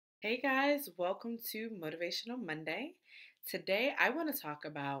Hey guys, welcome to Motivational Monday. Today I want to talk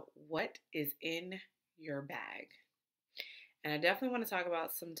about what is in your bag. And I definitely want to talk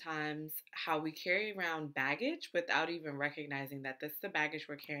about sometimes how we carry around baggage without even recognizing that this is the baggage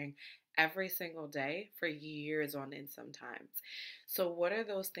we're carrying every single day for years on end sometimes. So, what are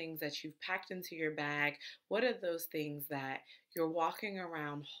those things that you've packed into your bag? What are those things that you're walking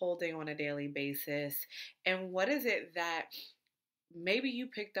around holding on a daily basis? And what is it that maybe you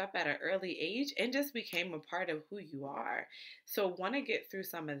picked up at an early age and just became a part of who you are? So, want to get through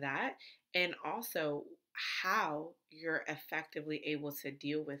some of that and also how you're effectively able to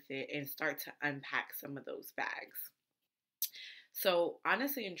deal with it and start to unpack some of those bags. So,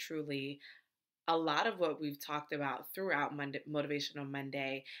 honestly and truly, a lot of what we've talked about throughout Motivational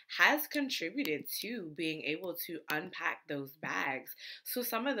Monday has contributed to being able to unpack those bags. So,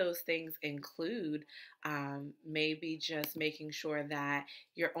 some of those things include maybe just making sure that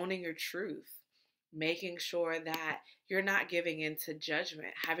you're owning your truth, making sure that you're not giving into judgment,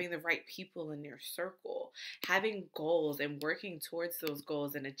 having the right people in your circle, having goals and working towards those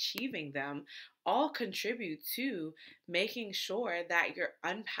goals and achieving them all contribute to making sure that you're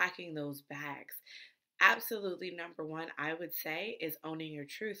unpacking those bags. Absolutely, number one, I would say, is owning your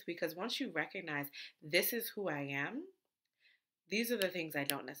truth, because once you recognize this is who I am, these are the things I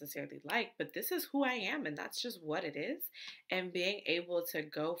don't necessarily like, but this is who I am, and that's just what it is. And being able to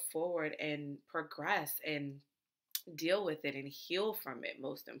go forward and progress and deal with it and heal from it,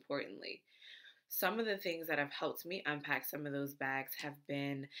 most importantly. Some of the things that have helped me unpack some of those bags have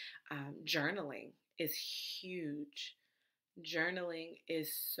been journaling is huge. Journaling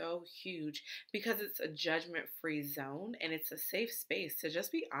is so huge because it's a judgment free zone and it's a safe space to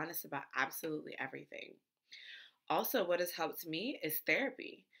just be honest about absolutely everything. Also, what has helped me is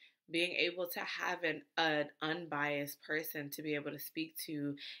therapy. Being able to have an unbiased person to be able to speak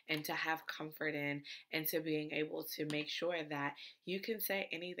to and to have comfort in, and to being able to make sure that you can say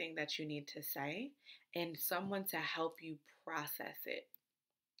anything that you need to say and someone to help you process it.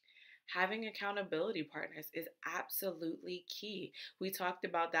 Having accountability partners is absolutely key. We talked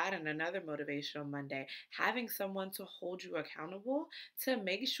about that in another Motivational Monday. Having someone to hold you accountable to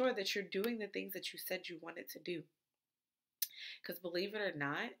make sure that you're doing the things that you said you wanted to do. Because believe it or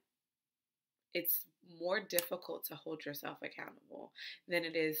not, it's more difficult to hold yourself accountable than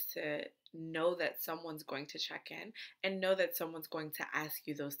it is to know that someone's going to check in and know that someone's going to ask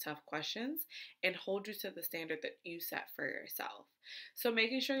you those tough questions and hold you to the standard that you set for yourself. So,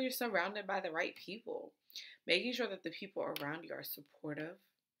 making sure you're surrounded by the right people, making sure that the people around you are supportive,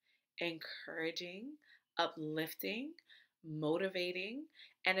 encouraging, uplifting, motivating,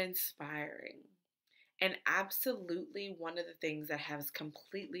 and inspiring. And absolutely, one of the things that has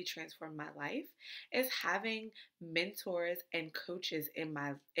completely transformed my life is having mentors and coaches in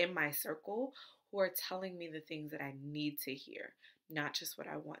my circle who are telling me the things that I need to hear, not just what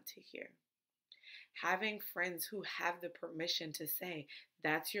I want to hear. Having friends who have the permission to say,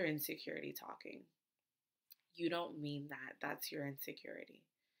 that's your insecurity talking. You don't mean that. That's your insecurity.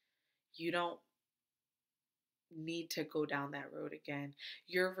 You don't need to go down that road again.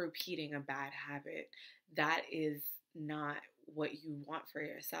 You're repeating a bad habit. That is not what you want for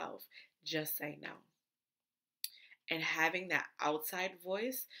yourself. Just say no. And having that outside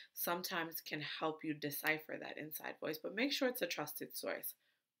voice sometimes can help you decipher that inside voice, but make sure it's a trusted source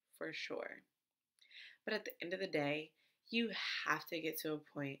for sure. But at the end of the day, you have to get to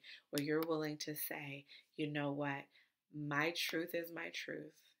a point where you're willing to say, you know what? My truth is my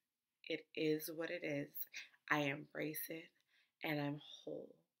truth. It is what it is. I embrace it and I'm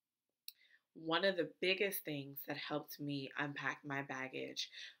whole. One of the biggest things that helped me unpack my baggage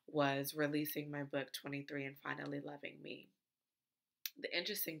was releasing my book, 23 and Finally Loving Me. The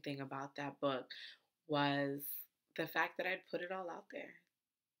interesting thing about that book was the fact that I'd put it all out there.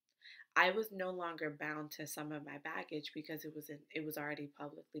 I was no longer bound to some of my baggage because it was already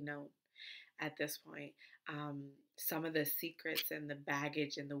publicly known at this point. Some of the secrets and the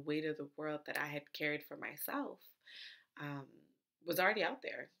baggage and the weight of the world that I had carried for myself um, was already out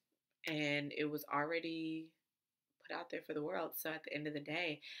there, and it was already put out there for the world. So at the end of the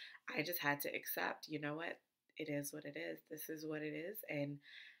day, I just had to accept, you know what? It is what it is. This is what it is. And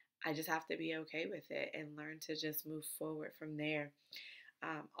I just have to be okay with it and learn to just move forward from there.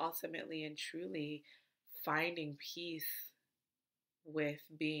 Ultimately and truly finding peace with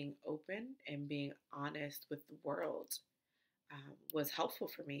being open and being honest with the world was helpful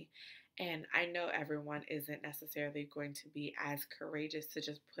for me. And I know everyone isn't necessarily going to be as courageous to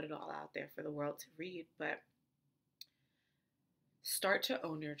just put it all out there for the world to read, but start to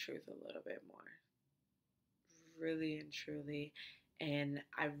own your truth a little bit more, really and truly. And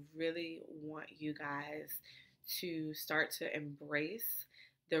I really want you guys to start to embrace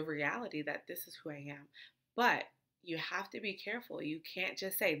the reality that this is who I am. But you have to be careful. You can't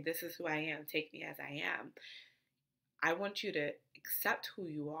just say, this is who I am, take me as I am. I want you to accept who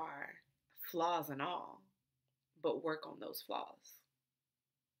you are, flaws and all, but work on those flaws.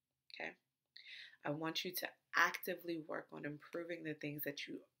 Okay? I want you to actively work on improving the things that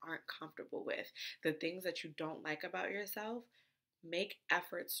you aren't comfortable with, the things that you don't like about yourself. Make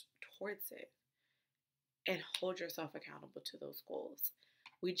efforts towards it and hold yourself accountable to those goals.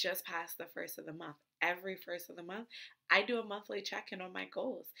 We just passed the first of the month. Every first of the month, I do a monthly check in on my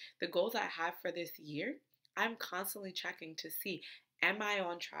goals. The goals I have for this year, I'm constantly checking to see, am I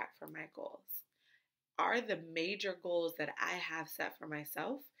on track for my goals? Are the major goals that I have set for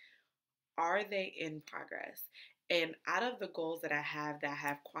myself, are they in progress? And out of the goals that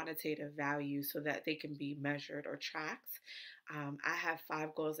have quantitative value so that they can be measured or tracked, I have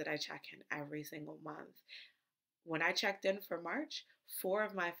 5 goals that I check in every single month. When I checked in for March, 4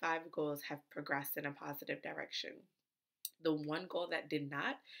 of my 5 goals have progressed in a positive direction. The one goal that did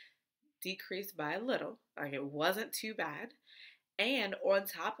not decreased by a little, like it wasn't too bad. And on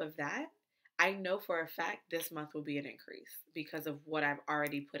top of that, I know for a fact this month will be an increase because of what I've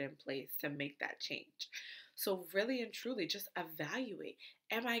already put in place to make that change. So, really and truly, just evaluate,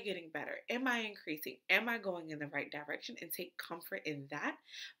 am I getting better? Am I increasing? Am I going in the right direction? And take comfort in that,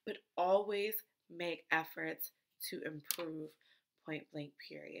 but always make efforts to improve, point blank,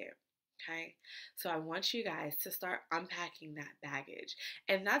 period. Okay, so I want you guys to start unpacking that baggage.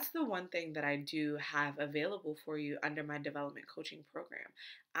 And that's the one thing that I do have available for you under my development coaching program.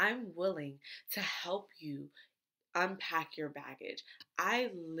 I'm willing to help you unpack your baggage. I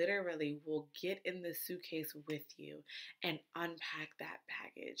literally will get in the suitcase with you and unpack that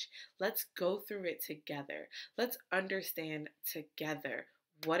baggage. Let's go through it together. Let's understand together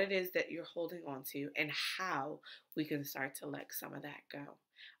what it is that you're holding on to and how we can start to let some of that go.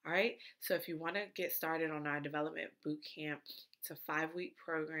 All right. So if you want to get started on our development boot camp, it's a 5-week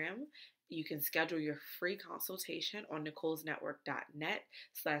program. You can schedule your free consultation on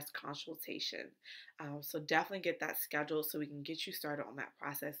nicolesnetwork.net/consultation. So definitely get that scheduled so we can get you started on that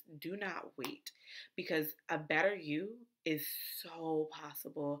process. Do not wait, because a better you is so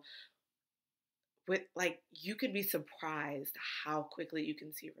possible. With, like, you could be surprised how quickly you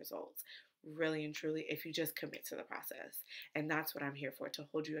can see results, really and truly, if you just commit to the process. And that's what I'm here for, to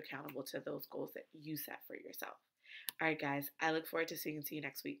hold you accountable to those goals that you set for yourself. All right, guys, I look forward to speaking to you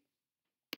next week.